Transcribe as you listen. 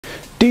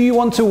Do you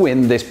want to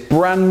win this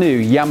brand new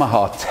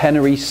Yamaha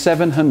Tenere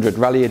 700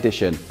 Rally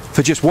Edition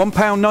for just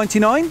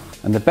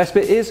 £1.99? And the best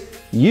bit is,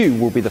 you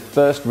will be the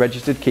first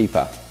registered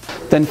keeper.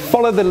 Then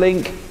follow the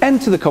link,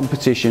 enter the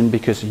competition,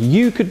 because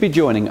you could be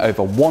joining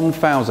over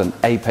 1,000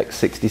 Apex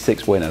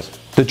 66 winners.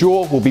 The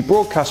draw will be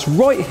broadcast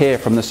right here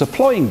from the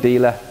supplying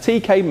dealer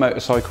TK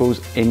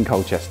Motorcycles in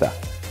Colchester.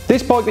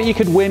 This bike that you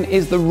could win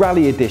is the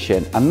Rally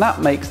Edition, and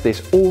that makes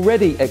this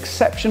already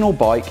exceptional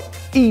bike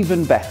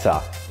even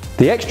better.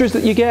 The extras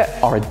that you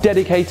get are a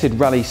dedicated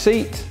rally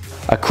seat,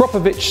 a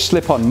Kropovich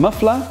slip-on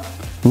muffler,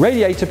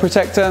 radiator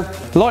protector,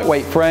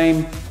 lightweight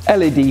frame,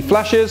 LED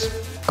flashers,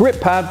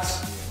 grip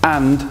pads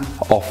and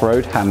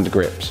off-road hand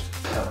grips.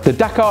 The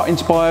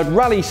Dakar-inspired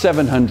Rally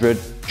 700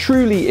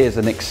 truly is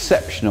an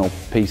exceptional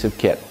piece of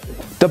kit.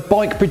 The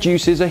bike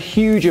produces a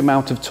huge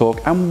amount of torque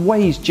and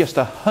weighs just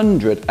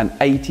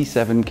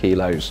 187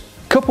 kilos.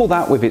 Couple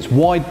that with its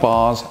wide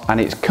bars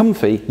and its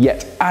comfy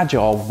yet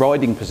agile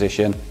riding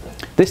position,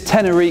 this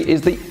Tenere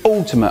is the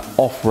ultimate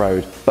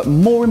off-road, but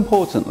more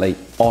importantly,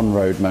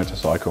 on-road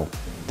motorcycle.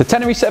 The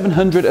Tenere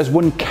 700 has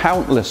won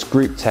countless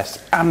group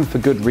tests, and for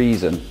good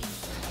reason.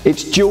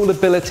 Its dual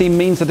ability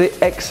means that it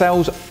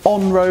excels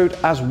on-road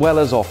as well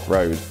as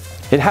off-road.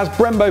 It has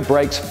Brembo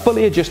brakes,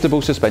 fully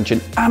adjustable suspension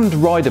and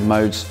rider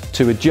modes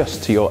to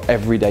adjust to your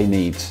everyday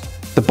needs.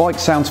 The bike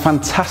sounds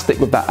fantastic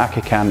with that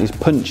Acca can, is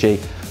punchy,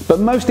 but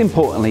most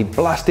importantly,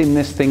 blasting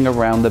this thing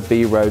around the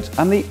B roads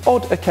and the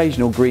odd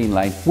occasional green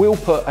lane will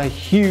put a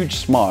huge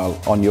smile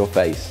on your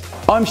face.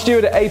 I'm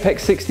Stuart at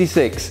Apex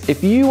 66.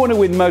 If you want to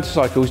win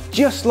motorcycles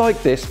just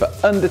like this for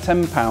under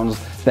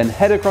 £10, then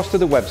head across to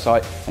the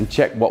website and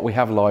check what we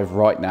have live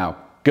right now.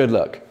 Good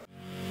luck.